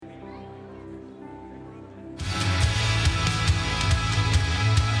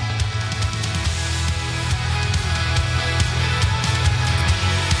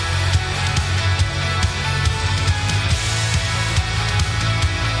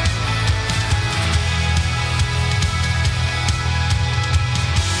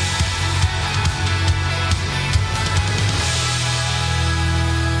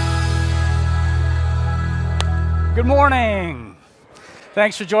Good morning.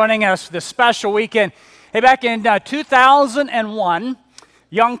 Thanks for joining us this special weekend. Hey, back in 2001,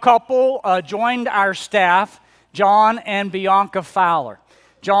 young couple joined our staff, Jon and Bianca Fowler.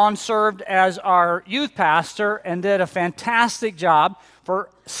 Jon served as our youth pastor and did a fantastic job for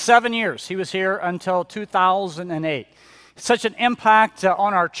 7 years. He was here until 2008. Such an impact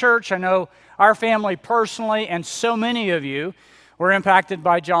on our church. I know our family personally, and so many of you were impacted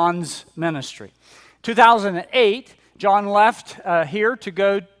by Jon's ministry. 2008, Jon left here to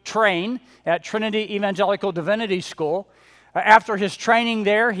go train at Trinity Evangelical Divinity School. After his training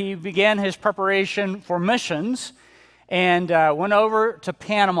there, he began his preparation for missions and went over to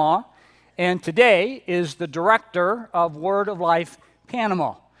Panama, and today is the director of Word of Life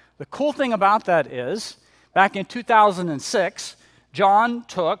Panama. The cool thing about that is, back in 2006, Jon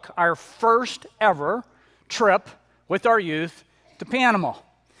took our first ever trip with our youth to Panama.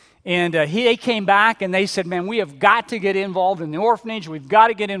 And they came back and they said, man, we have got to get involved in the orphanage. We've got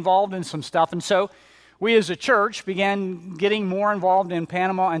to get involved in some stuff. And so we as a church began getting more involved in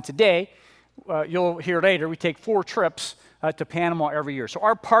Panama. And today, you'll hear later, we take 4 trips to Panama every year. So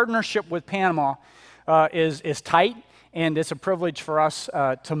our partnership with Panama is tight, and it's a privilege for us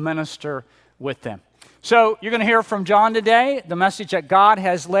to minister with them. So you're going to hear from Jon today, the message that God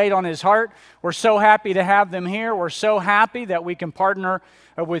has laid on his heart. We're so happy to have them here. We're so happy that we can partner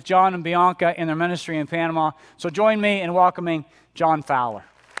with Jon and Bianca in their ministry in Panama. So join me in welcoming Jon Fowler.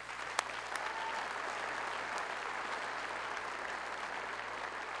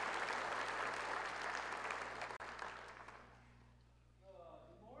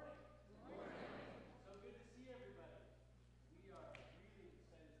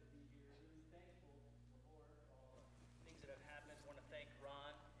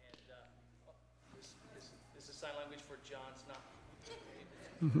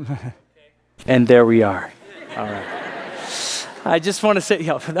 And there we are. All right. I just want to say,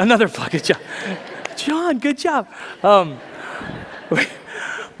 another plug of Jon. Jon, good job.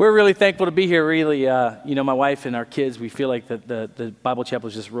 We're really thankful to be here, really. My wife and our kids, we feel like the Bible Chapel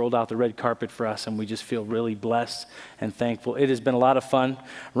has just rolled out the red carpet for us, and we just feel really blessed and thankful. It has been a lot of fun.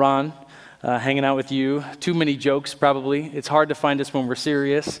 Ron, hanging out with you. Too many jokes, probably. It's hard to find us when we're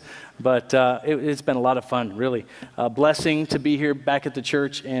serious, but it's been a lot of fun, really. A blessing to be here back at the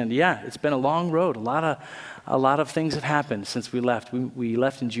church, and it's been a long road. A lot of things have happened since we left. We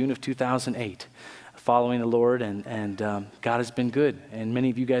left in June of 2008, following the Lord, and God has been good, and many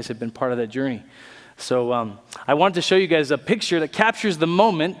of you guys have been part of that journey. So I wanted to show you guys a picture that captures the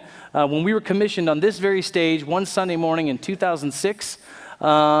moment when we were commissioned on this very stage one Sunday morning in 2006.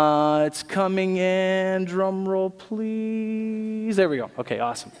 It's coming in, drum roll please. There we go. Okay,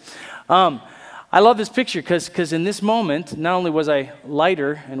 awesome. I love this picture because in this moment, not only was I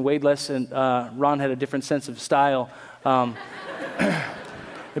lighter and weighed less, and Ron had a different sense of style.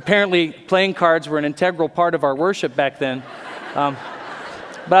 Apparently, playing cards were an integral part of our worship back then.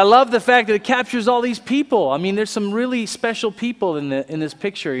 But I love the fact that it captures all these people. I mean, there's some really special people in this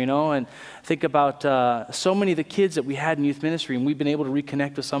picture, and think about so many of the kids that we had in youth ministry, and we've been able to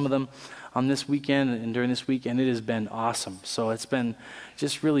reconnect with some of them on this weekend and during this week, and it has been awesome. So it's been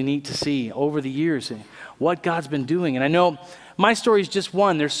just really neat to see over the years what God's been doing. And I know my story is just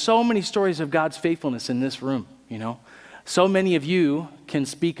one. There's so many stories of God's faithfulness in this room, So many of you can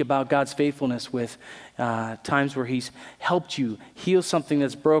speak about God's faithfulness with times where he's helped you heal something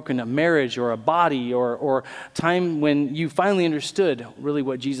that's broken, a marriage or a body, or time when you finally understood really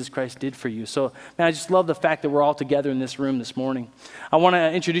what Jesus Christ did for you. So, man, I just love the fact that we're all together in this room this morning. I want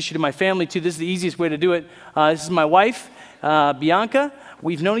to introduce you to my family, too. This is the easiest way to do it. This is my wife, Bianca.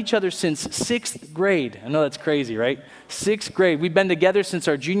 We've known each other since 6th grade. I know that's crazy, right? 6th grade. We've been together since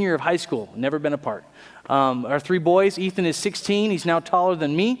our junior year of high school, never been apart. Our 3 boys, Ethan is 16, he's now taller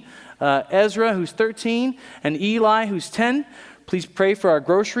than me. Ezra, who's 13, and Eli, who's 10. Please pray for our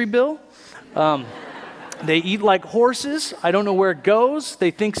grocery bill. They eat like horses. I don't know where it goes. They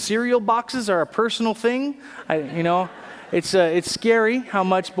think cereal boxes are a personal thing. It's scary how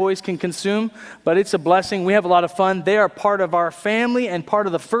much boys can consume, but it's a blessing. We have a lot of fun. They are part of our family and part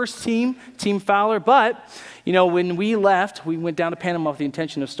of the first team, Team Fowler. But, when we left, we went down to Panama with the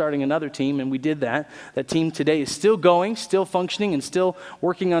intention of starting another team, and we did that. That team today is still going, still functioning, and still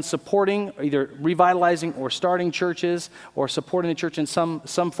working on supporting, either revitalizing or starting churches or supporting the church in some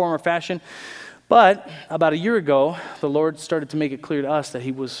form or fashion. But about a year ago, the Lord started to make it clear to us that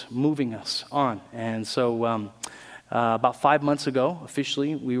he was moving us on. And so about 5 months ago,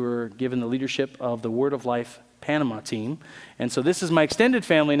 officially, we were given the leadership of the Word of Life Panama team. And so this is my extended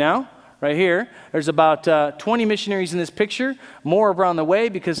family now. right here. There's about 20 missionaries in this picture. More are on the way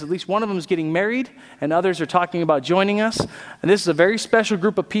because at least one of them is getting married and others are talking about joining us. And this is a very special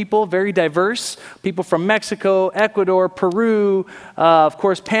group of people, very diverse. People from Mexico, Ecuador, Peru, of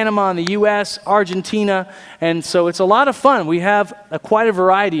course, Panama in the U.S., Argentina. And so it's a lot of fun. We have quite a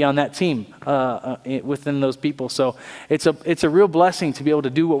variety on that team within those people. So it's a real blessing to be able to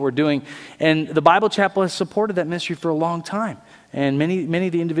do what we're doing. And the Bible Chapel has supported that ministry for a long time. And many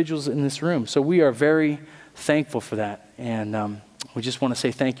of the individuals in this room. So we are very thankful for that. And we just want to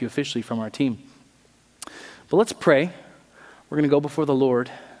say thank you officially from our team. But let's pray. We're going to go before the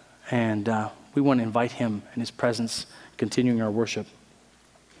Lord. And we want to invite him in his presence, continuing our worship.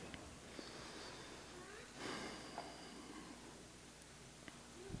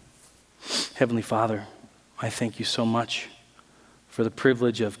 Heavenly Father, I thank you so much for the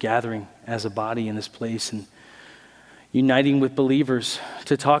privilege of gathering as a body in this place and uniting with believers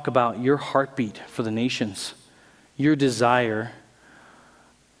to talk about your heartbeat for the nations, your desire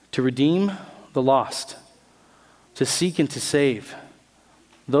to redeem the lost, to seek and to save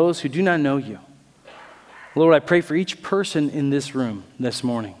those who do not know you. Lord, I pray for each person in this room this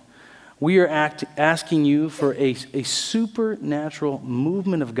morning. We are asking you for a supernatural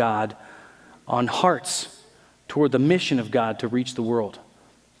movement of God on hearts toward the mission of God to reach the world.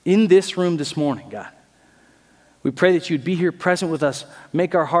 In this room this morning, God, we pray that you'd be here present with us,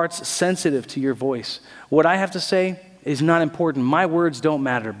 make our hearts sensitive to your voice. What I have to say is not important. My words don't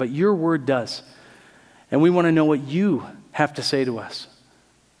matter, but your word does. And we want to know what you have to say to us.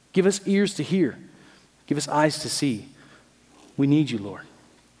 Give us ears to hear. Give us eyes to see. We need you, Lord.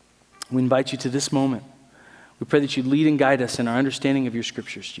 We invite you to this moment. We pray that you'd lead and guide us in our understanding of your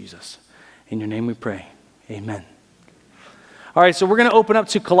scriptures, Jesus. In your name we pray. Amen. All right, so we're going to open up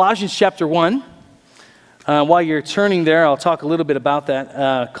to Colossians chapter 1. While you're turning there, I'll talk a little bit about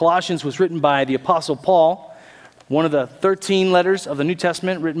that. Colossians was written by the Apostle Paul, one of the 13 letters of the New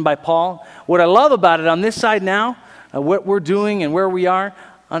Testament written by Paul. What I love about it on this side now, what we're doing and where we are,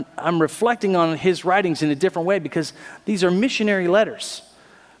 I'm reflecting on his writings in a different way because these are missionary letters.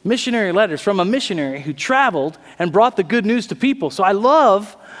 Missionary letters from a missionary who traveled and brought the good news to people. So I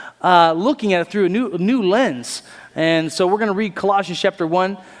love looking at it through a new lens. And so we're going to read Colossians chapter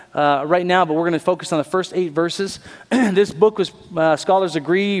 1 right now, but we're going to focus on the first 8 verses. This book was, scholars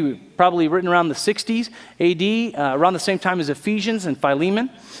agree, probably written around the 60s AD, around the same time as Ephesians and Philemon.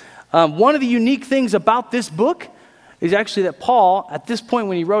 One of the unique things about this book is actually that Paul, at this point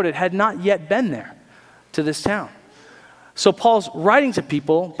when he wrote it, had not yet been there to this town. So Paul's writing to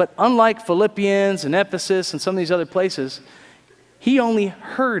people, but unlike Philippians and Ephesus and some of these other places, he only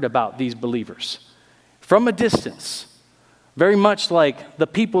heard about these believers from a distance. Very much like the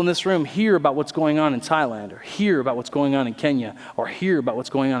people in this room hear about what's going on in Thailand, or hear about what's going on in Kenya, or hear about what's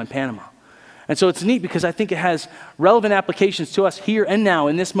going on in Panama. And so it's neat because I think it has relevant applications to us here and now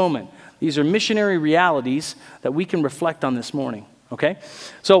in this moment. These are missionary realities that we can reflect on this morning, okay?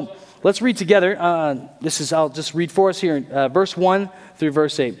 So let's read together. I'll just read for us here, verse 1 through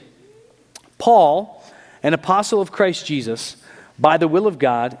verse 8. Paul, an apostle of Christ Jesus, by the will of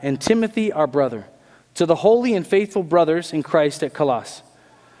God, and Timothy, our brother, to the holy and faithful brothers in Christ at Colossae,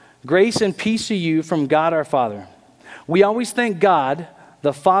 grace and peace to you from God our Father. We always thank God,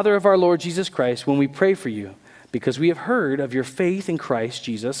 the Father of our Lord Jesus Christ, when we pray for you, because we have heard of your faith in Christ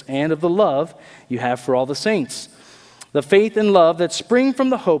Jesus and of the love you have for all the saints. The faith and love that spring from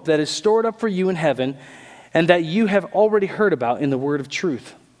the hope that is stored up for you in heaven and that you have already heard about in the word of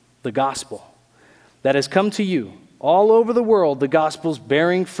truth, the gospel, that has come to you. All over the world, the gospel's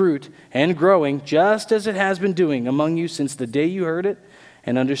bearing fruit and growing, just as it has been doing among you since the day you heard it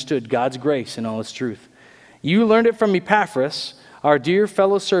and understood God's grace in all its truth. You learned it from Epaphras, our dear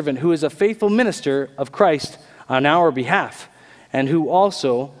fellow servant, who is a faithful minister of Christ on our behalf, and who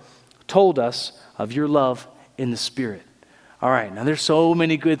also told us of your love in the Spirit. All right, now there's so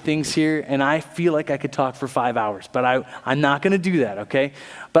many good things here, and I feel like I could talk for 5 hours, but I'm not going to do that, okay?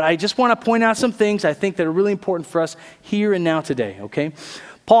 But I just want to point out some things I think that are really important for us here and now today, okay?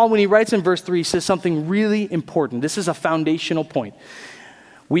 Paul, when he writes in verse 3, says something really important. This is a foundational point.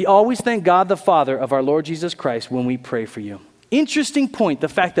 We always thank God the Father of our Lord Jesus Christ when we pray for you. Interesting point, the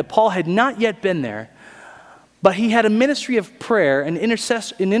fact that Paul had not yet been there, but he had a ministry of prayer and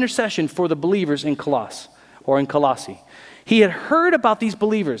intercession for the believers in Colossae. He had heard about these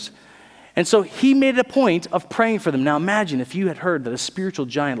believers, and so he made a point of praying for them. Now imagine if you had heard that a spiritual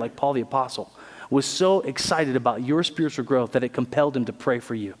giant like Paul the Apostle was so excited about your spiritual growth that it compelled him to pray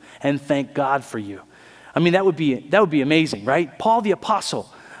for you and thank God for you. I mean, that would be amazing, right? Paul the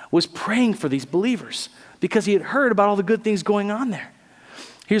Apostle was praying for these believers because he had heard about all the good things going on there.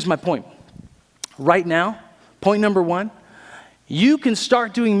 Here's my point. Right now, point number one, you can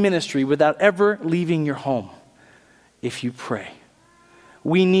start doing ministry without ever leaving your home if you pray.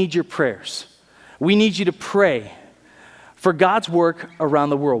 We need your prayers. We need you to pray for God's work around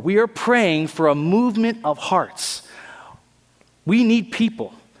the world. We are praying for a movement of hearts. We need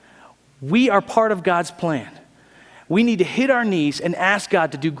people. We are part of God's plan. We need to hit our knees and ask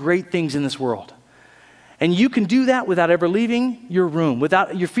God to do great things in this world. And you can do that without ever leaving your room,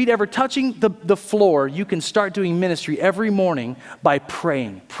 without your feet ever touching the floor. You can start doing ministry every morning by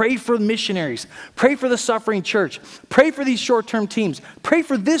praying. Pray for missionaries. Pray for the suffering church. Pray for these short-term teams. Pray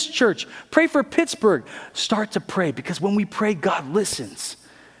for this church. Pray for Pittsburgh. Start to pray, because when we pray, God listens.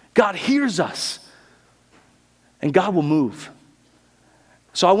 God hears us. And God will move.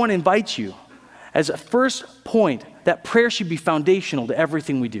 So I want to invite you, as a first point, that prayer should be foundational to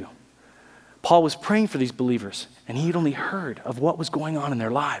everything we do. Paul was praying for these believers, and he had only heard of what was going on in their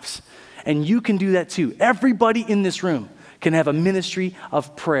lives. And you can do that too. Everybody in this room can have a ministry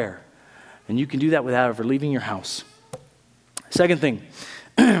of prayer. And you can do that without ever leaving your house. Second thing,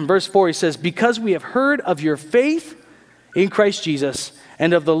 verse 4, he says, because we have heard of your faith in Christ Jesus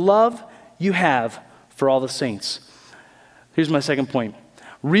and of the love you have for all the saints. Here's my second point.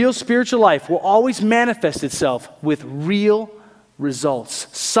 Real spiritual life will always manifest itself with real results,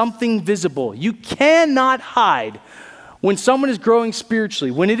 something visible. You cannot hide. When someone is growing spiritually,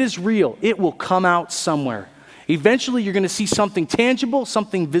 when it is real, it will come out somewhere. Eventually, you're going to see something tangible,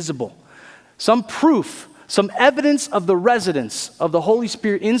 something visible, some proof, some evidence of the residence of the Holy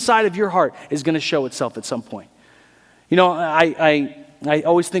Spirit inside of your heart is going to show itself at some point. You know, I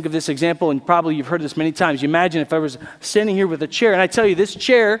always think of this example, and probably you've heard this many times. You imagine if I was standing here with a chair, and I tell you, this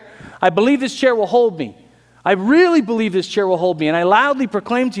chair, I believe this chair will hold me. I really believe this chair will hold me, and I loudly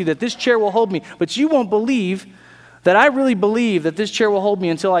proclaim to you that this chair will hold me, but you won't believe that I really believe that this chair will hold me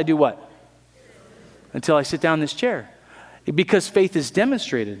until I do what? Until I sit down in this chair. Because faith is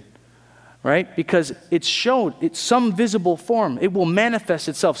demonstrated, right? Because it's shown, it's some visible form. It will manifest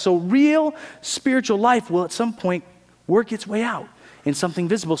itself. So real spiritual life will at some point work its way out in something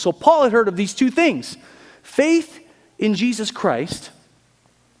visible. So Paul had heard of these two things: faith in Jesus Christ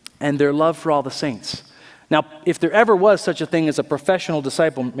and their love for all the saints. Now, if there ever was such a thing as a professional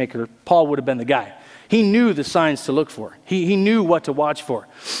disciple maker, Paul would have been the guy. He knew the signs to look for. He knew what to watch for.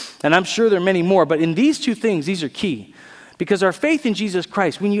 And I'm sure there are many more, but in these two things, these are key. Because our faith in Jesus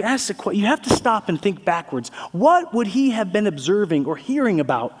Christ, when you ask the question, you have to stop and think backwards. What would he have been observing or hearing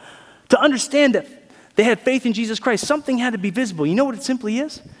about to understand that they had faith in Jesus Christ? Something had to be visible. You know what it simply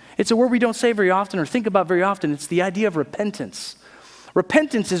is? It's a word we don't say very often or think about very often. It's the idea of repentance.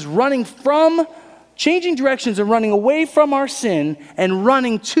 Repentance is running from, changing directions and running away from our sin and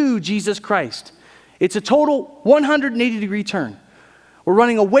running to Jesus Christ. It's a total 180-degree turn. We're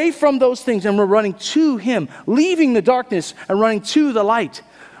running away from those things and we're running to him, leaving the darkness and running to the light,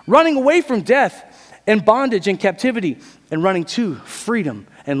 running away from death and bondage and captivity and running to freedom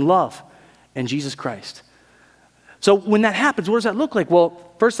and love and Jesus Christ. So when that happens, what does that look like? Well,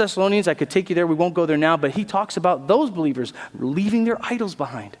 1 Thessalonians, I could take you there. We won't go there now, but he talks about those believers leaving their idols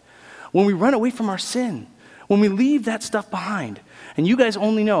behind. When we run away from our sin, when we leave that stuff behind, and you guys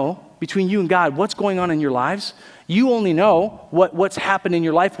only know, between you and God, what's going on in your lives. You only know what's happened in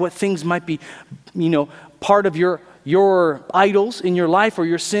your life, what things might be, part of your idols in your life or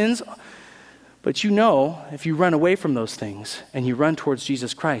your sins. But you know, if you run away from those things and you run towards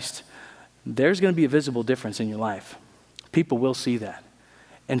Jesus Christ, there's going to be a visible difference in your life. People will see that.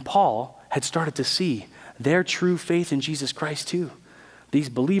 And Paul had started to see their true faith in Jesus Christ too. These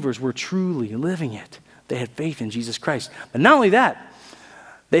believers were truly living it. They had faith in Jesus Christ. But not only that,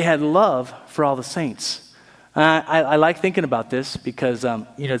 they had love for all the saints. I like thinking about this because,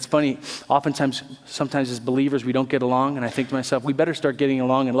 it's funny. Oftentimes, sometimes as believers, we don't get along. And I think to myself, we better start getting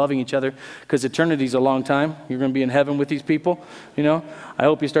along and loving each other because eternity's a long time. You're going to be in heaven with these people. I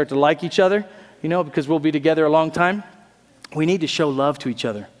hope you start to like each other, because we'll be together a long time. We need to show love to each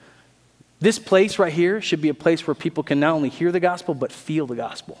other. This place right here should be a place where people can not only hear the gospel, but feel the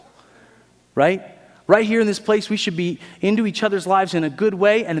gospel. Right? Right here in this place, we should be into each other's lives in a good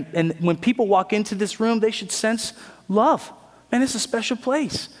way. And when people walk into this room, they should sense love. Man, it's a special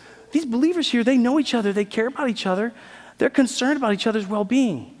place. These believers here, they know each other. They care about each other. They're concerned about each other's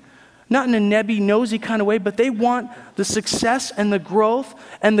well-being. Not in a nebby, nosy kind of way, but they want the success and the growth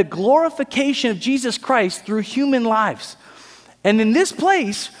and the glorification of Jesus Christ through human lives. And in this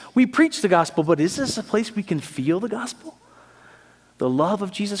place, we preach the gospel, but is this a place we can feel the gospel? The love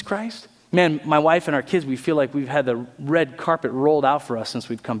of Jesus Christ? Man, my wife and our kids, we feel like we've had the red carpet rolled out for us since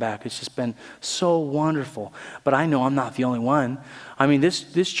we've come back. It's just been so wonderful. But I know I'm not the only one. I mean,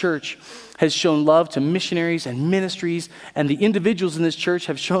 this church has shown love to missionaries and ministries, and the individuals in this church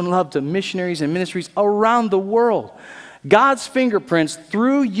have shown love to missionaries and ministries around the world. God's fingerprints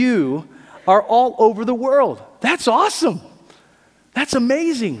through you are all over the world. That's awesome. That's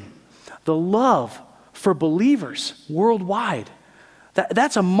amazing. The love for believers worldwide.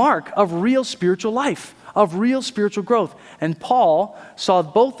 That's a mark of real spiritual life, of real spiritual growth. And Paul saw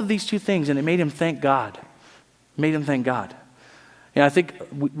both of these two things, and it made him thank God. It made him thank God. I think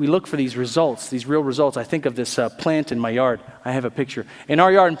we look for these results, these real results. I think of this plant in my yard. I have a picture. In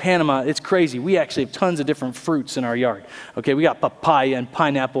our yard in Panama, it's crazy. We actually have tons of different fruits in our yard. Okay, we got papaya and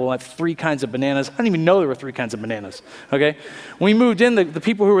pineapple. I have 3 kinds of bananas. I didn't even know there were 3 kinds of bananas. Okay, when we moved in, the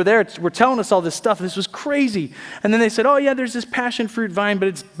people who were there were telling us all this stuff. This was crazy. And then they said, oh yeah, there's this passion fruit vine, but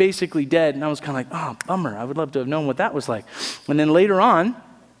it's basically dead. And I was kind of like, oh, bummer. I would love to have known what that was like. And then later on,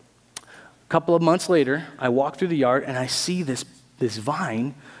 a couple of months later, I walk through the yard and I see this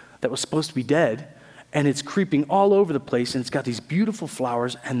vine that was supposed to be dead, and it's creeping all over the place, and it's got these beautiful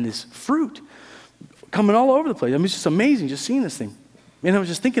flowers and this fruit coming all over the place. I mean, it's just amazing just seeing this thing. And I was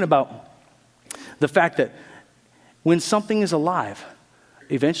just thinking about the fact that when something is alive,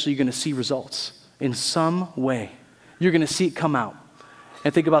 eventually you're going to see results in some way. You're going to see it come out.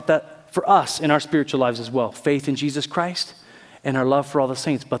 And think about that for us in our spiritual lives as well. Faith in Jesus Christ and our love for all the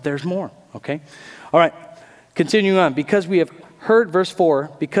saints. But there's more, okay? All right, continuing on. Because we have heard, verse 4,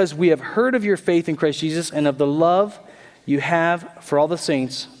 because we have heard of your faith in Christ Jesus and of the love you have for all the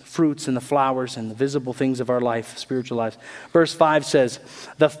saints, fruits and the flowers and the visible things of our life, spiritual lives. Verse 5 says,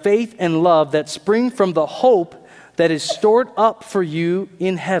 the faith and love that spring from the hope that is stored up for you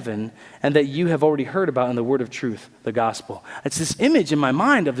in heaven and that you have already heard about in the word of truth, the gospel. It's this image in my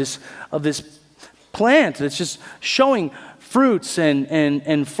mind of this plant that's just showing fruits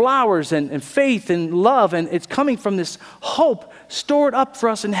and flowers and faith and love, and it's coming from this hope stored up for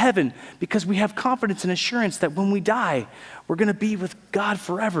us in heaven because we have confidence and assurance that when we die, we're going to be with God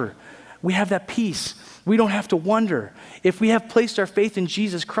forever. We have that peace. We don't have to wonder. If we have placed our faith in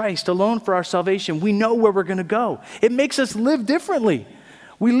Jesus Christ alone for our salvation, we know where we're going to go. It makes us live differently.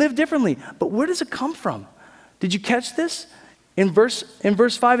 We live differently. But where does it come from? Did you catch this? In verse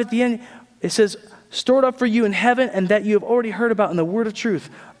 5 at the end, it says, stored up for you in heaven and that you have already heard about in the word of truth,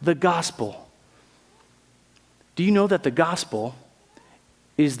 the gospel. Do you know that the gospel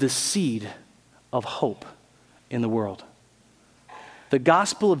is the seed of hope in the world? The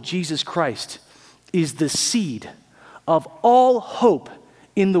gospel of Jesus Christ is the seed of all hope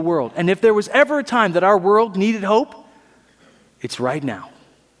in the world. And if there was ever a time that our world needed hope, it's right now.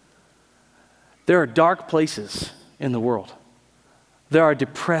 There are dark places in the world. There are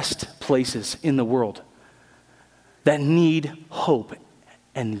depressed places in the world that need hope,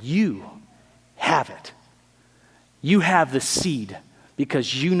 and you have it. You have the seed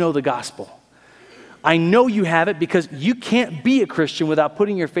because you know the gospel. I know you have it because you can't be a Christian without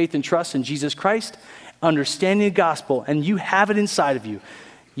putting your faith and trust in Jesus Christ, understanding the gospel, and you have it inside of you.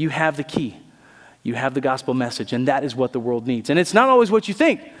 You have the key. You have the gospel message, and that is what the world needs. And it's not always what you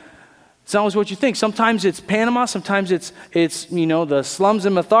think. It's not always what you think. Sometimes it's Panama, sometimes it's the slums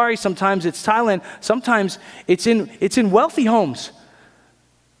in Mathari, sometimes it's Thailand, sometimes it's in wealthy homes.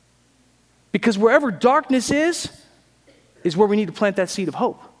 Because wherever darkness is where we need to plant that seed of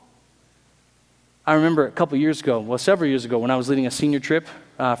hope. I remember several years ago, when I was leading a senior trip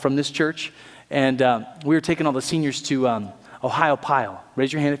from this church, and we were taking all the seniors to Ohio Pile.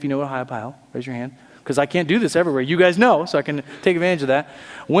 Raise your hand if you know Ohio Pile. Raise your hand. Because I can't do this everywhere. You guys know, so I can take advantage of that.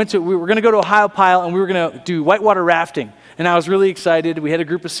 We were going to go to Ohio Pile, and we were going to do whitewater rafting. And I was really excited. We had a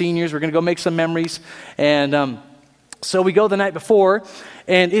group of seniors. We're going to go make some memories. And so we go the night before,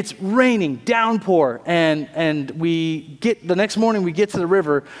 and it's raining, downpour. And the next morning, we get to the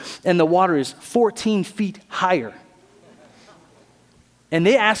river, and the water is 14 feet higher. And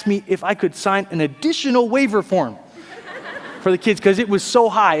they asked me if I could sign an additional waiver form for the kids because it was so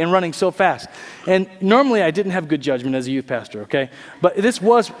high and running so fast. And normally I didn't have good judgment as a youth pastor, okay? But this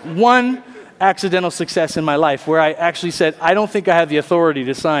was one accidental success in my life where I actually said, I don't think I have the authority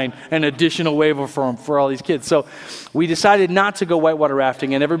to sign an additional waiver form for all these kids. So we decided not to go whitewater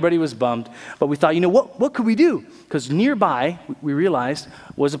rafting, and everybody was bummed. But we thought, what could we do? Because nearby, we realized,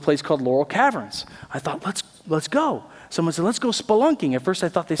 was a place called Laurel Caverns. I thought, let's go. Someone said, let's go spelunking. At first I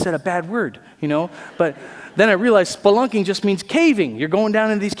thought they said a bad word, but then I realized spelunking just means caving. You're going down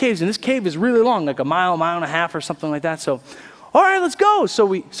into these caves, and this cave is really long, like a mile and a half or something like that. So all right, let's go. So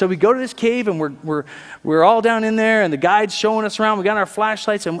we go to this cave, and we're all down in there, and the guide's showing us around. We got our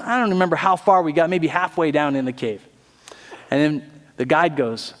flashlights, and I don't remember how far we got, maybe halfway down in the cave. And then the guide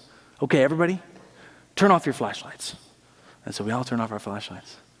goes, okay, everybody, turn off your flashlights. And so we all turn off our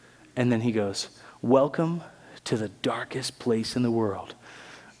flashlights. And then he goes, welcome to the darkest place in the world.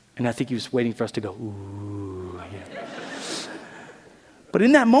 And I think he was waiting for us to go, ooh. Yeah. But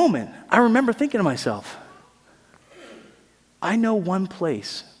in that moment, I remember thinking to myself, I know one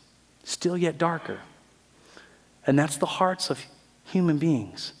place still yet darker, and that's the hearts of human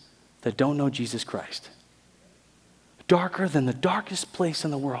beings that don't know Jesus Christ. Darker than the darkest place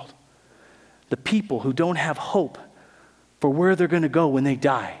in the world. The people who don't have hope for where they're going to go when they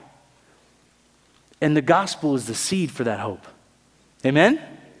die. And the gospel is the seed for that hope. Amen?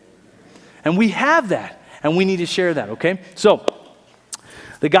 And we have that, and we need to share that, okay? So,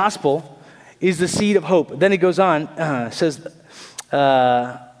 the gospel is the seed of hope. Then it goes on, says,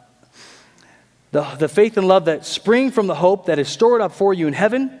 the faith and love that spring from the hope that is stored up for you in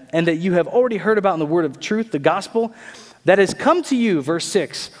heaven, and that you have already heard about in the word of truth, the gospel, that has come to you, verse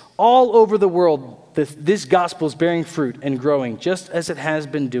 6, all over the world. This gospel is bearing fruit and growing, just as it has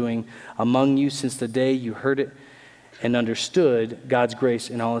been doing among you since the day you heard it and understood God's grace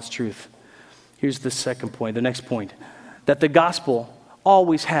in all its truth. Here's the second point, the next point, that the gospel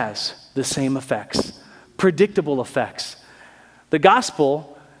always has the same effects, predictable effects. The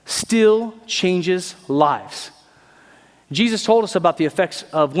gospel still changes lives. Jesus told us about the effects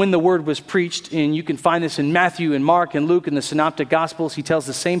of when the word was preached, and you can find this in Matthew and Mark and Luke and the Synoptic Gospels. He tells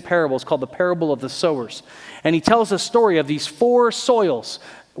the same parable. It's called the parable of the sowers. And he tells a story of these 4 soils,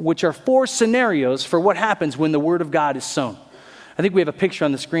 which are 4 scenarios for what happens when the word of God is sown. I think we have a picture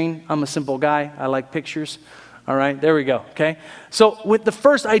on the screen. I'm a simple guy. I like pictures. All right, there we go, okay? So with the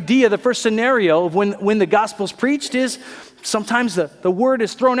first idea, the first scenario of when the gospel's preached is sometimes the word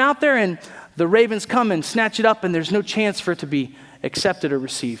is thrown out there and the ravens come and snatch it up and there's no chance for it to be accepted or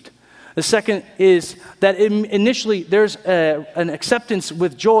received. The second is that initially there's an acceptance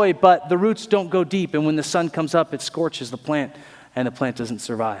with joy, but the roots don't go deep, and when the sun comes up, it scorches the plant and the plant doesn't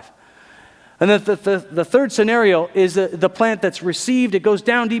survive. And the third scenario is the plant that's received. It goes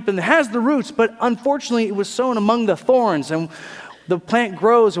down deep and it has the roots, but unfortunately it was sown among the thorns. And the plant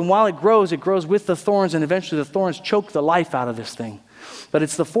grows, and while it grows with the thorns, and eventually the thorns choke the life out of this thing. But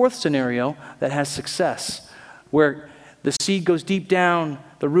it's the fourth scenario that has success, where the seed goes deep down,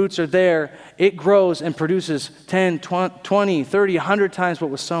 the roots are there, it grows and produces 10, 20, 30, 100 times what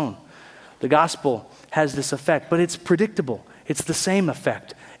was sown. The gospel has this effect, but it's predictable. It's the same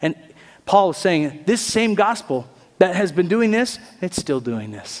effect. And Paul is saying this same gospel that has been doing this, it's still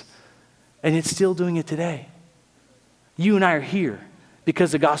doing this. And it's still doing it today. You and I are here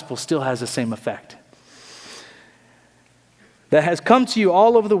because the gospel still has the same effect. That has come to you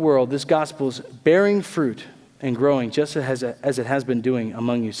all over the world. This gospel is bearing fruit and growing just as it has been doing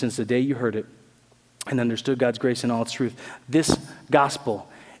among you since the day you heard it and understood God's grace in all its truth. This gospel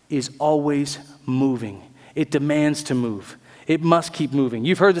is always moving. It demands to move. It must keep moving.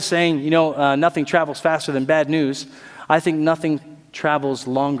 You've heard the saying, nothing travels faster than bad news. I think nothing travels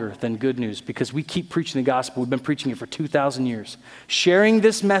longer than good news because we keep preaching the gospel. We've been preaching it for 2,000 years, sharing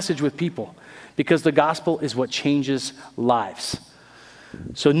this message with people because the gospel is what changes lives.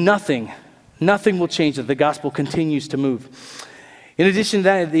 So nothing will change it. The gospel continues to move. In addition to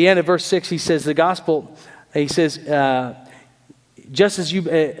that, at the end of verse 6, he says the gospel, just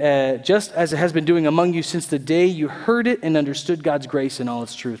as it has been doing among you since the day you heard it and understood God's grace in all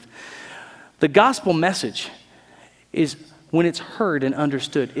its truth. The gospel message is, when it's heard and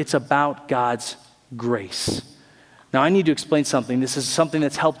understood, it's about God's grace. Now, I need to explain something. This is something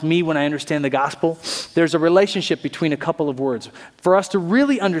that's helped me when I understand the gospel. There's a relationship between a couple of words. For us to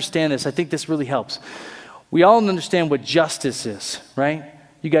really understand this, I think this really helps. We all understand what justice is, right?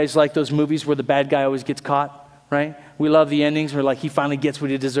 You guys like those movies where the bad guy always gets caught, right? We love the endings where he finally gets what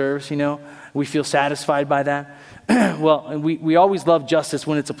he deserves, We feel satisfied by that. Well, we always love justice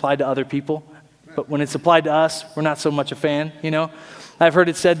when it's applied to other people. But when it's applied to us, we're not so much a fan, I've heard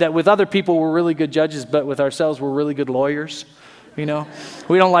it said that with other people, we're really good judges, but with ourselves, we're really good lawyers, We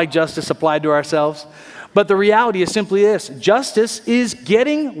don't like justice applied to ourselves. But the reality is simply this. Justice is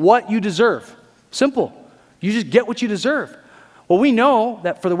getting what you deserve. Simple. You just get what you deserve. Well, we know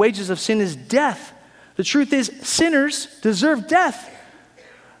that for the wages of sin is death. The truth is, sinners deserve death.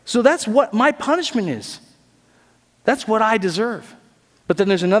 So that's what my punishment is. That's what I deserve. But then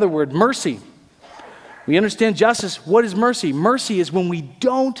there's another word, mercy. We understand justice. What is mercy? Mercy is when we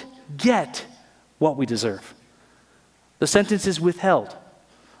don't get what we deserve. The sentence is withheld.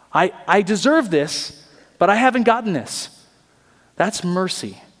 I deserve this, but I haven't gotten this. That's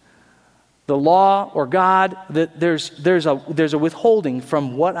mercy. The law or God, there's a withholding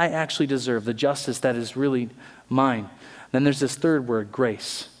from what I actually deserve, the justice that is really mine. Then there's this third word,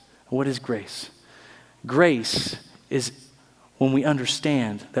 grace. What is grace? Grace is when we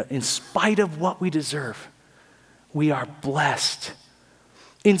understand that in spite of what we deserve, we are blessed.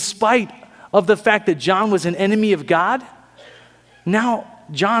 In spite of the fact that John was an enemy of God, now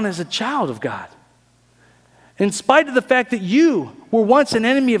John is a child of God. In spite of the fact that you were once an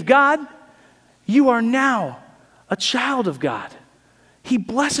enemy of God, you are now a child of God. He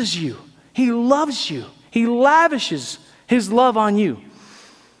blesses you. He loves you. He lavishes his love on you.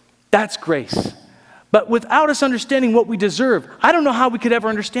 That's grace. But without us understanding what we deserve, I don't know how we could ever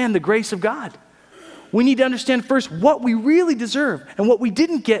understand the grace of God. We need to understand first what we really deserve and what we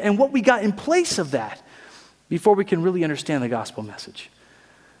didn't get and what we got in place of that before we can really understand the gospel message.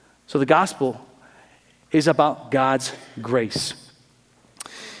 So the gospel is about God's grace.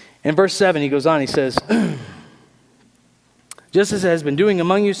 In verse 7, he goes on, he says, just as it has been doing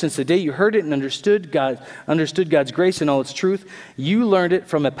among you since the day you heard it and understood God's grace and all its truth, you learned it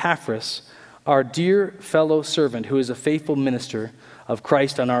from Epaphras, our dear fellow servant, who is a faithful minister of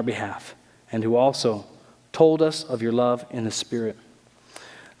Christ on our behalf, and who also told us of your love in the Spirit.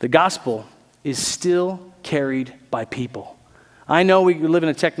 The gospel is still carried by people. I know we live in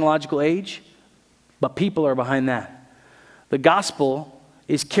a technological age, but people are behind that. The gospel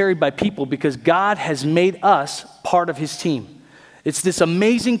is carried by people because God has made us part of his team. It's this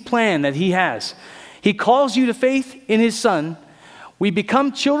amazing plan that he has. He calls you to faith in his Son. We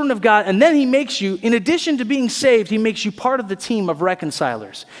become children of God, and then he makes you, in addition to being saved, he makes you part of the team of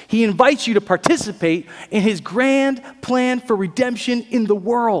reconcilers. He invites you to participate in his grand plan for redemption in the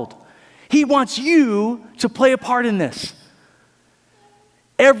world. He wants you to play a part in this.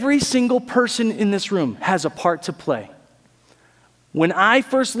 Every single person in this room has a part to play. When I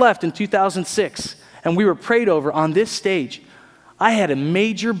first left in 2006, and we were prayed over on this stage, I had a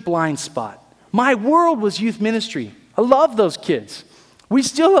major blind spot. My world was youth ministry. I love those kids. We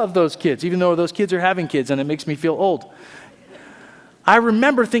still love those kids, even though those kids are having kids, and it makes me feel old. I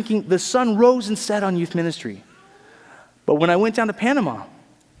remember thinking the sun rose and set on youth ministry. But when I went down to Panama,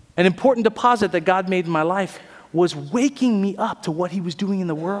 an important deposit that God made in my life was waking me up to what he was doing in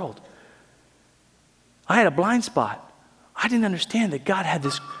the world. I had a blind spot. I didn't understand that God had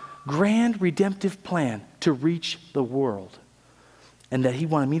this grand redemptive plan to reach the world, and that he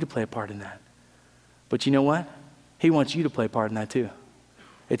wanted me to play a part in that. But you know what? He wants you to play a part in that too.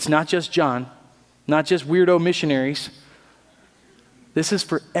 It's not just John, not just weirdo missionaries. This is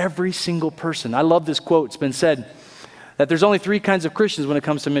for every single person. I love this quote. It's been said that there's only 3 kinds of Christians when it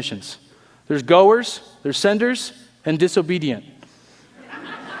comes to missions. There's goers, there's senders, and disobedient.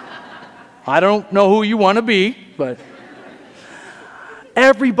 I don't know who you want to be, but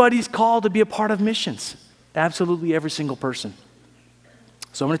everybody's called to be a part of missions. Absolutely every single person.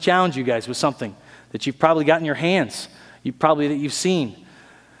 So I'm going to challenge you guys with something that you've probably got in your hands, that you've seen.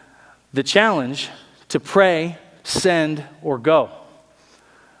 The challenge to pray, send, or go.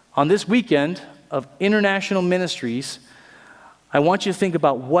 On this weekend of international ministries, I want you to think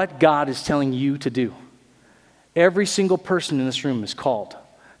about what God is telling you to do. Every single person in this room is called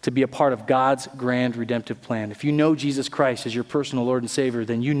to be a part of God's grand redemptive plan. If you know Jesus Christ as your personal Lord and Savior,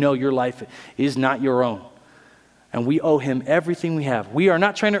 then you know your life is not your own. And we owe him everything we have. We are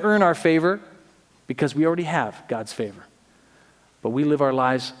not trying to earn our favor because we already have God's favor. But we live our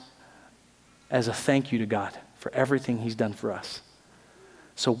lives as a thank you to God for everything he's done for us.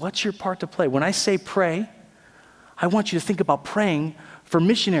 So what's your part to play? When I say pray, I want you to think about praying for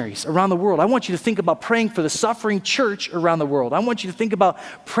missionaries around the world. I want you to think about praying for the suffering church around the world. I want you to think about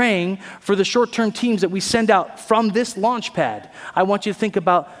praying for the short-term teams that we send out from this launch pad. I want you to think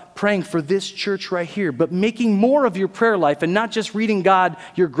about praying for this church right here, but making more of your prayer life and not just reading God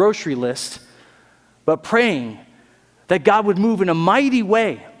your grocery list, but praying that God would move in a mighty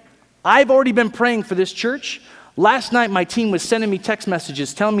way. I've already been praying for this church. Last night, my team was sending me text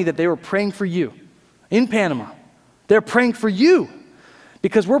messages telling me that they were praying for you in Panama. They're praying for you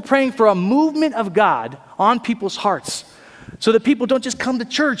because we're praying for a movement of God on people's hearts so that people don't just come to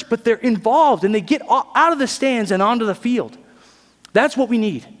church, but they're involved and they get out of the stands and onto the field. That's what we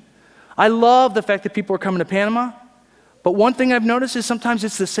need. I love the fact that people are coming to Panama, but one thing I've noticed is sometimes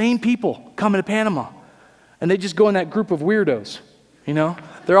it's the same people coming to Panama, and they just go in that group of weirdos, you know?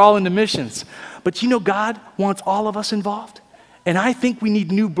 They're all into missions. But you know, God wants all of us involved, and I think we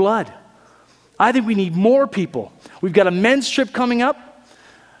need new blood. I think we need more people. We've got a men's trip coming up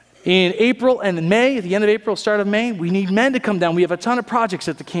in April and in May, at the end of April, start of May. We need men to come down. We have a ton of projects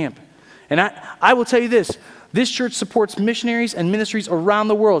at the camp. And I will tell you this, This church supports missionaries and ministries around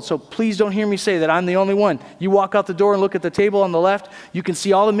the world, so please don't hear me say that I'm the only one. You walk out the door and look at the table on the left, you can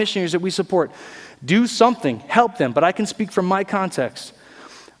see all the missionaries that we support. Do something, help them, but I can speak from my context.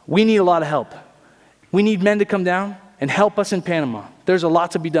 We need a lot of help. We need men to come down and help us in Panama. There's a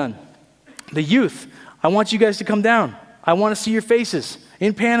lot to be done. The youth, I want you guys to come down. I want to see your faces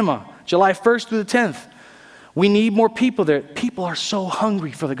in Panama, July 1st through the 10th. We need more people there. People are so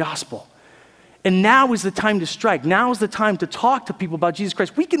hungry for the gospel. And now is the time to strike. Now is the time to talk to people about Jesus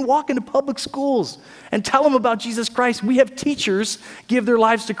Christ. We can walk into public schools and tell them about Jesus Christ. We have teachers give their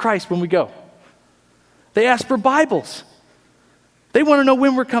lives to Christ when we go. They ask for Bibles. They want to know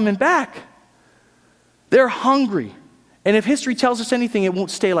when we're coming back. They're hungry. And if history tells us anything, it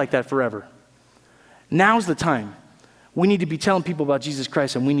won't stay like that forever. Now's the time. We need to be telling people about Jesus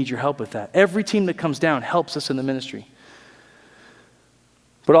Christ, and we need your help with that. Every team that comes down helps us in the ministry.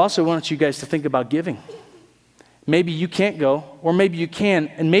 But also, I want you guys to think about giving. Maybe you can't go, or maybe you can,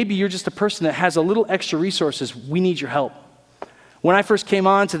 and maybe you're just a person that has a little extra resources. We need your help. When I first came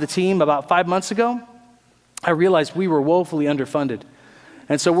on to the team about 5 months ago, I realized we were woefully underfunded.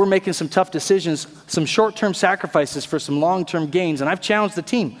 And so we're making some tough decisions, some short-term sacrifices for some long-term gains. And I've challenged the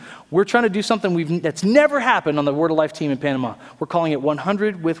team. We're trying to do something that's never happened on the Word of Life team in Panama. We're calling it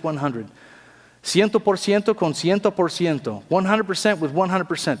 100 with 100. 100% con 100%. 100% with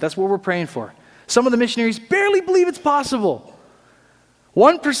 100%. That's what we're praying for. Some of the missionaries barely believe it's possible.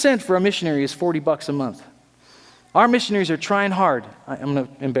 1% for a missionary is $40 a month. Our missionaries are trying hard. I'm going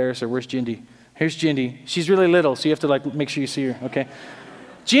to embarrass her. Where's Jindy? Here's Jindy. She's really little, so you have to make sure you see her, okay?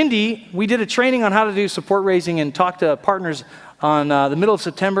 Jindy, we did a training on how to do support raising and talk to partners on the middle of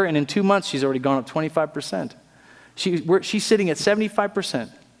September, and in 2 months, she's already gone up 25%. She's sitting at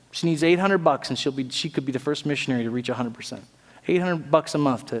 75%. She needs $800, and she could be the first missionary to reach 100%. $800 a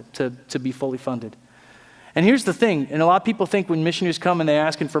month to be fully funded. And here's the thing, and a lot of people think when missionaries come and they're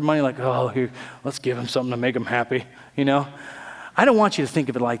asking for money, like, oh, here, let's give them something to make them happy, you know? I don't want you to think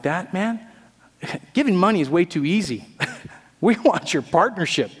of it like that, man. Giving money is way too easy. We want your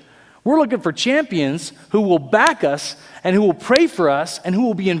partnership. We're looking for champions who will back us and who will pray for us and who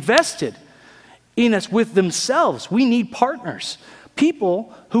will be invested in us with themselves. We need partners.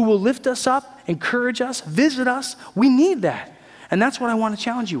 People who will lift us up, encourage us, visit us. We need that. And that's what I want to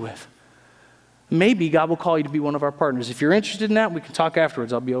challenge you with. Maybe God will call you to be one of our partners. If you're interested in that, we can talk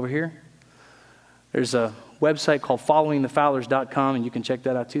afterwards. I'll be over here. There's a website called followingthefowlers.com, and you can check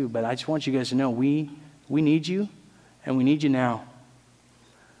that out too. But I just want you guys to know we need you, and we need you now.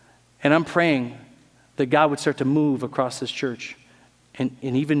 And I'm praying that God would start to move across this church in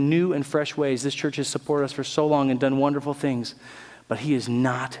even new and fresh ways. This church has supported us for so long and done wonderful things, but He is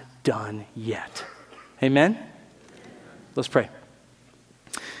not done yet. Amen? Let's pray.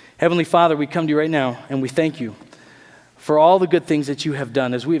 Heavenly Father, we come to you right now, and we thank you for all the good things that you have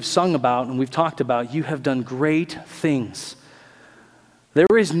done. As we have sung about and we've talked about, you have done great things. There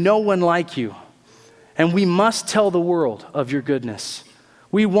is no one like you, and we must tell the world of your goodness.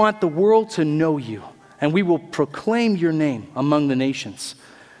 We want the world to know you, and we will proclaim your name among the nations.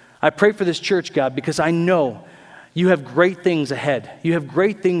 I pray for this church, God, because I know you have great things ahead. You have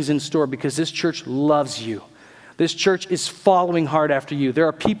great things in store because this church loves you. This church is following hard after you. There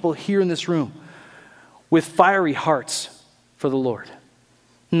are people here in this room with fiery hearts for the Lord.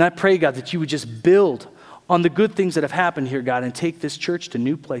 And I pray, God, that you would just build on the good things that have happened here, God, and take this church to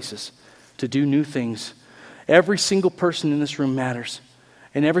new places, to do new things. Every single person in this room matters.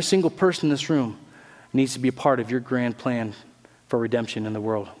 And every single person in this room needs to be a part of your grand plan for redemption in the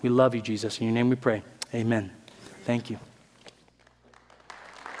world. We love you, Jesus. In your name we pray. Amen. Thank you.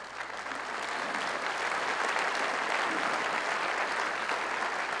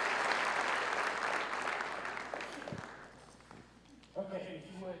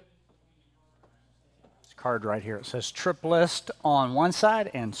 Card right here. It says trip list on one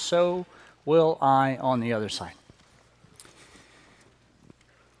side, and so will I on the other side.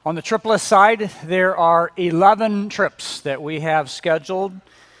 On the trip list side, there are 11 trips that we have scheduled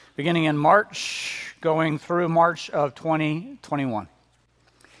beginning in March, going through March of 2021.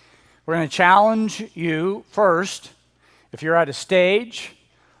 We're going to challenge you first. If you're at a stage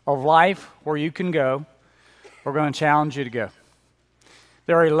of life where you can go, we're going to challenge you to go.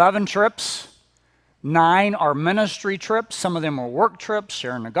 There are 11 trips. 9 are ministry trips. Some of them are work trips,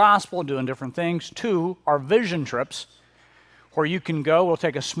 sharing the gospel, doing different things. 2 are vision trips where you can go. We'll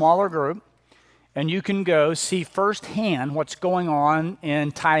take a smaller group, and you can go see firsthand what's going on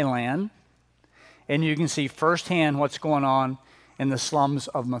in Thailand, and you can see firsthand what's going on in the slums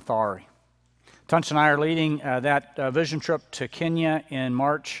of Mathare. Tunch and I are leading that vision trip to Kenya in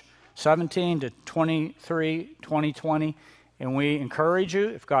March 17 to 23, 2020. And we encourage you,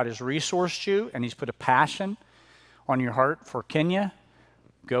 if God has resourced you and he's put a passion on your heart for Kenya,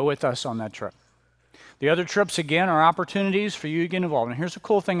 go with us on that trip. The other trips, again, are opportunities for you to get involved. And here's the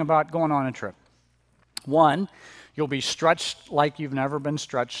cool thing about going on a trip. One, you'll be stretched like you've never been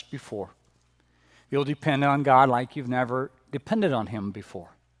stretched before. You'll depend on God like you've never depended on him before.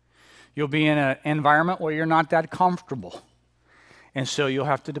 You'll be in an environment where you're not that comfortable. And so you'll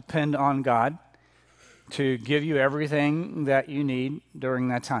have to depend on God to give you everything that you need during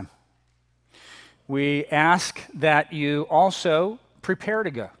that time. We ask that you also prepare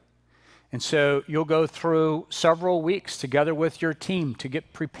to go. And so you'll go through several weeks together with your team to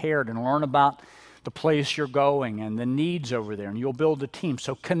get prepared and learn about the place you're going and the needs over there, and you'll build a team.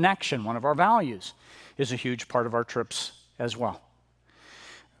 So connection, one of our values, is a huge part of our trips as well.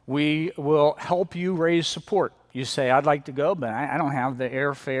 We will help you raise support. You say, I'd like to go, but I don't have the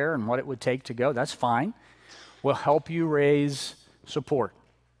airfare and what it would take to go. That's fine. We'll help you raise support.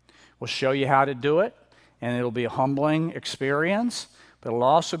 We'll show you how to do it, and it'll be a humbling experience, but it'll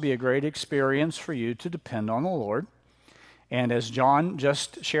also be a great experience for you to depend on the Lord. And as Jon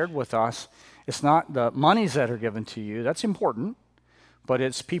just shared with us, it's not the monies that are given to you. That's important, but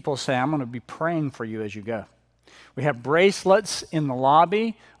it's people say, I'm going to be praying for you as you go. We have bracelets in the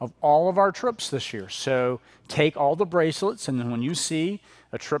lobby of all of our trips this year. So take all the bracelets, and then when you see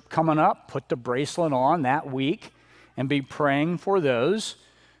a trip coming up, put the bracelet on that week and be praying for those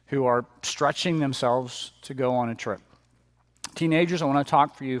who are stretching themselves to go on a trip. Teenagers, I want to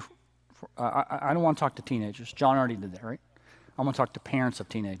talk for you. I don't want to talk to teenagers. Jon already did that, right? I want to talk to parents of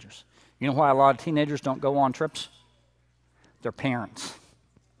teenagers. You know why a lot of teenagers don't go on trips? Their parents.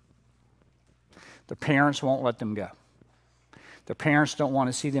 Their parents won't let them go. Their parents don't want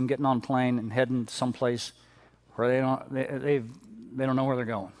to see them getting on a plane and heading someplace where they don't know where they're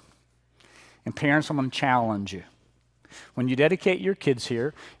going. And parents, I'm going to challenge you. When you dedicate your kids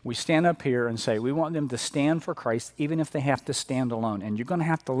here, we stand up here and say, we want them to stand for Christ even if they have to stand alone. And you're going to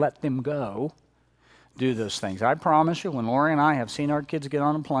have to let them go do those things. I promise you, when Lori and I have seen our kids get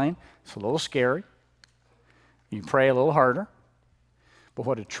on a plane, it's a little scary. You pray a little harder. But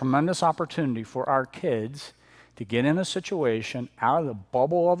what a tremendous opportunity for our kids to get in a situation out of the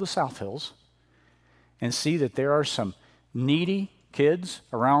bubble of the South Hills and see that there are some needy kids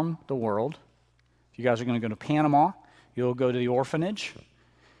around the world. If you guys are going to go to Panama, you'll go to the orphanage,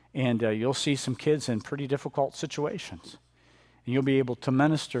 and you'll see some kids in pretty difficult situations. And you'll be able to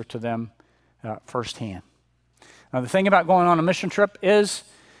minister to them firsthand. Now, the thing about going on a mission trip is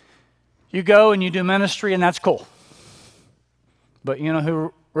you go and you do ministry, and that's cool. But you know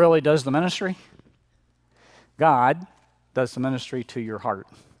who really does the ministry? God does the ministry to your heart.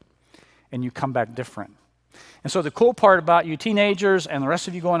 And you come back different. And so the cool part about you teenagers and the rest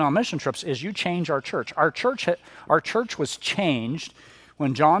of you going on mission trips is you change our church. Our church was changed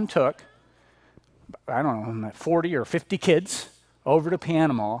when Jon took, 40 or 50 kids over to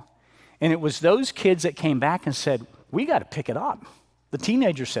Panama. And it was those kids that came back and said, we got to pick it up. The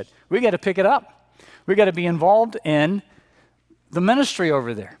teenagers said, we got to pick it up. We got to be involved in the ministry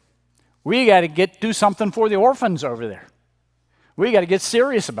over there. We got to do something for the orphans over there. We got to get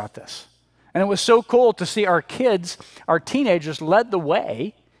serious about this. And it was so cool to see our kids, our teenagers led the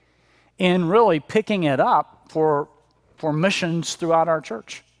way in really picking it up for missions throughout our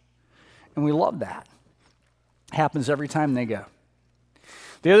church. And we love that. It happens every time they go.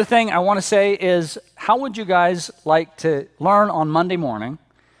 The other thing I want to say is, how would you guys like to learn on Monday morning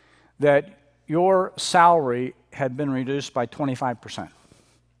that your salary had been reduced by 25%?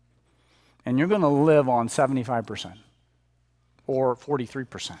 And you're going to live on 75% or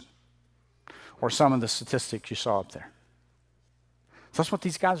 43%. Or some of the statistics you saw up there. So that's what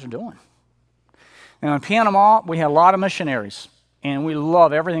these guys are doing. And in Panama, we had a lot of missionaries, and we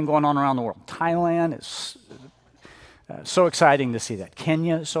love everything going on around the world. Thailand is so exciting to see that.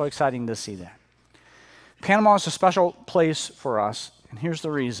 Kenya is so exciting to see that. Panama is a special place for us, and here's the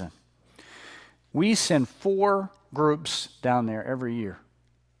reason. We send 4 groups down there every year.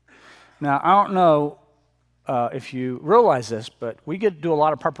 Now, I don't know if you realize this, but we get to do a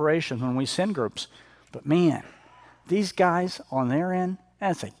lot of preparation when we send groups. But man, these guys on their end,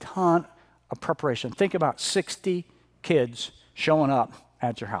 that's a ton of preparation. Think about 60 kids showing up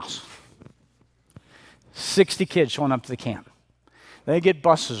at your house. 60 kids showing up to the camp. They get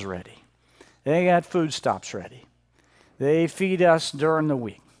buses ready. They got food stops ready. They feed us during the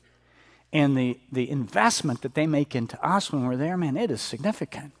week. And the investment that they make into us when we're there, man, it is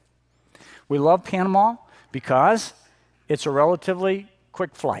significant. We love Panama because it's a relatively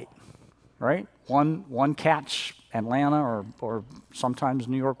quick flight, right? One catch Atlanta or sometimes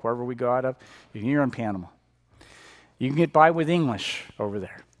New York, wherever we go out of, you can hear in Panama. You can get by with English over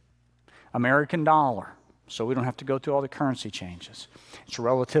there. American dollar, so we don't have to go through all the currency changes. It's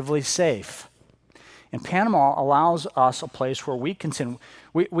relatively safe. And Panama allows us a place where we can send,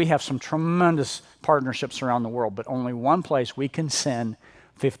 we have some tremendous partnerships around the world, but only one place we can send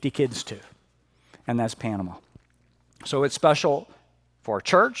 50 kids to, and that's Panama. So it's special for our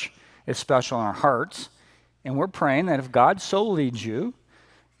church, it's special in our hearts, and we're praying that if God so leads you,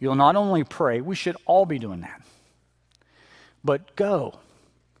 you'll not only pray, we should all be doing that, but go,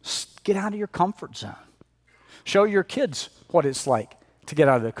 get out of your comfort zone. Show your kids what it's like to get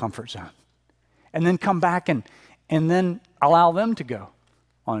out of the comfort zone. And then come back and then allow them to go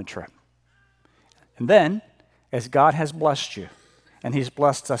on a trip. And then, as God has blessed you, and he's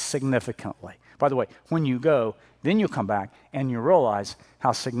blessed us significantly. By the way, when you go, then you'll come back and you realize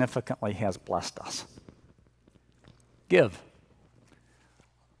how significantly he has blessed us. Give.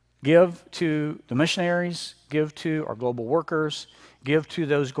 Give to the missionaries, give to our global workers, give to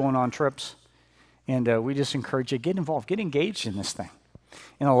those going on trips. And we just encourage you, get involved, get engaged in this thing.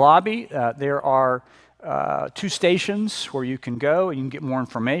 In the lobby, there are 2 stations where you can go and you can get more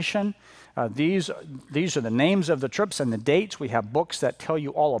information. These are the names of the trips and the dates. We have books that tell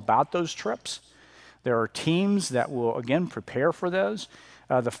you all about those trips. There are teams that will, again, prepare for those.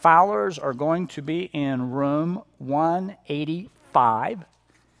 The Fowlers are going to be in room 185.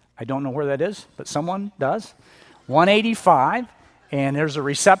 I don't know where that is, but someone does. 185. And there's a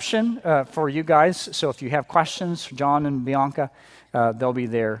reception for you guys. So if you have questions, John and Bianca, they'll be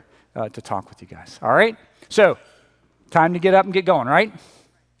there to talk with you guys. All right? So, time to get up and get going, right?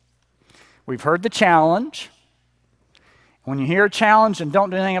 We've heard the challenge. When you hear a challenge and don't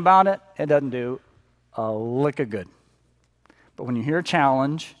do anything about it, it doesn't do a lick of good. But when you hear a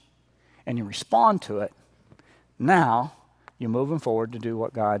challenge and you respond to it, now you're moving forward to do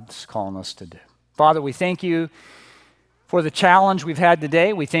what God's calling us to do. Father, we thank you for the challenge we've had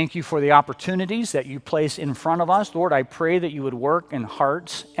today. We thank you for the opportunities that you place in front of us. Lord, I pray that you would work in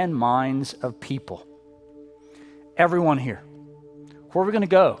hearts and minds of people. Everyone here. Where are we going to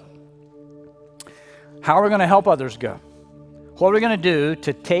go? How are we going to help others go? What are we going to do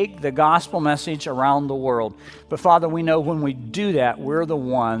to take the gospel message around the world? But Father, we know when we do that, we're the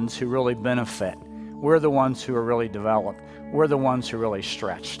ones who really benefit. We're the ones who are really developed. We're the ones who are really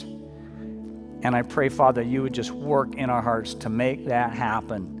stretched. And I pray, Father, you would just work in our hearts to make that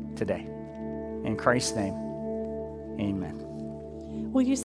happen today. In Christ's name, amen. Will you